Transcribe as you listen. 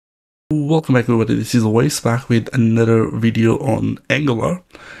Welcome back everybody, this is Ways back with another video on Angular.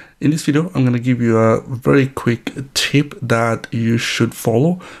 In this video, I'm going to give you a very quick tip that you should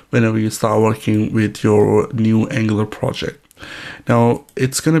follow whenever you start working with your new Angular project. Now,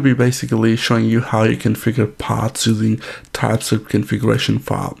 it's going to be basically showing you how you configure paths using TypeScript configuration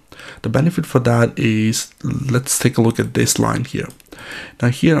file. The benefit for that is, let's take a look at this line here. Now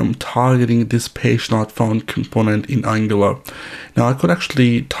here I'm targeting this page not found component in Angular. Now I could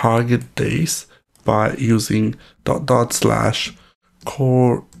actually target this by using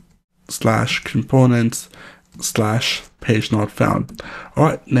 /core/components/page not found.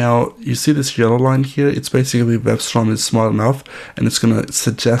 Alright, now you see this yellow line here, it's basically WebStorm is smart enough and it's going to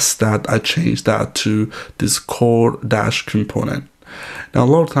suggest that I change that to this core-component. Now, a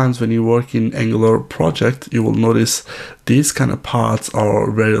lot of times when you work in Angular project, you will notice these kind of paths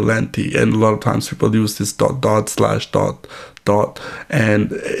are very lengthy, and a lot of times people use this //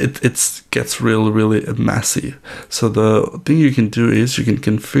 and it gets really messy. So the thing you can do is you can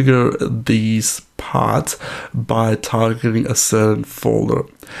configure these paths by targeting a certain folder,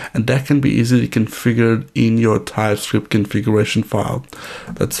 and that can be easily configured in your TypeScript configuration file.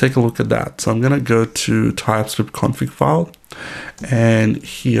 Let's take a look at that. So I'm gonna go to TypeScript config file, and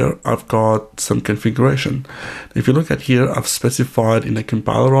here I've got some configuration. If you look at here, I've specified in the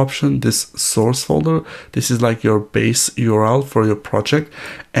compiler option this source folder. This is like your base URL for your project,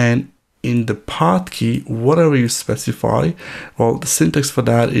 and in the path key, whatever you specify, well, the syntax for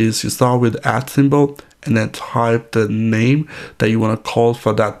that is you start with @ symbol and then type the name that you want to call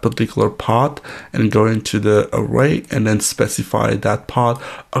for that particular path and go into the array and then specify that path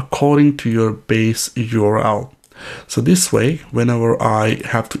according to your base URL. So this way, whenever I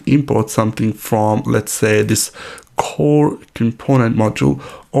have to import something from, let's say, this core component module,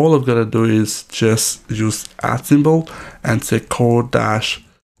 all I've got to do is just use @ symbol and say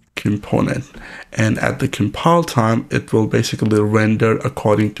core-component. And at the compile time, it will basically render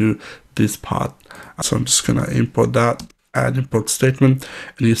according to this path. So I'm just going to import that, add import statement,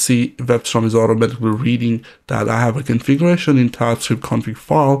 and you see WebStorm is automatically reading that I have a configuration in TypeScript config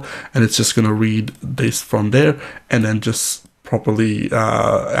file, and it's just going to read this from there and then just properly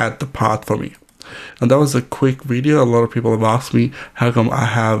add the path for me. And that was a quick video. A lot of people have asked me how come I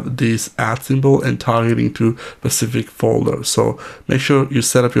have this @ symbol and targeting to specific folder. So make sure you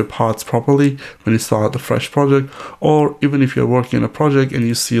set up your paths properly when you start a fresh project, or even if you're working on a project and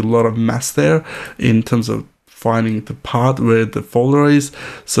you see a lot of mess there in terms of finding the path where the folder is,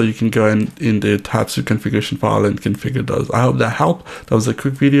 so you can go in the TypeScript configuration file and configure those. I hope that helped. That was a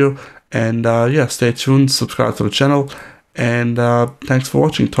quick video, and yeah, stay tuned, subscribe to the channel, and thanks for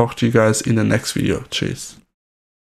watching. Talk to you guys in the next video. Cheers.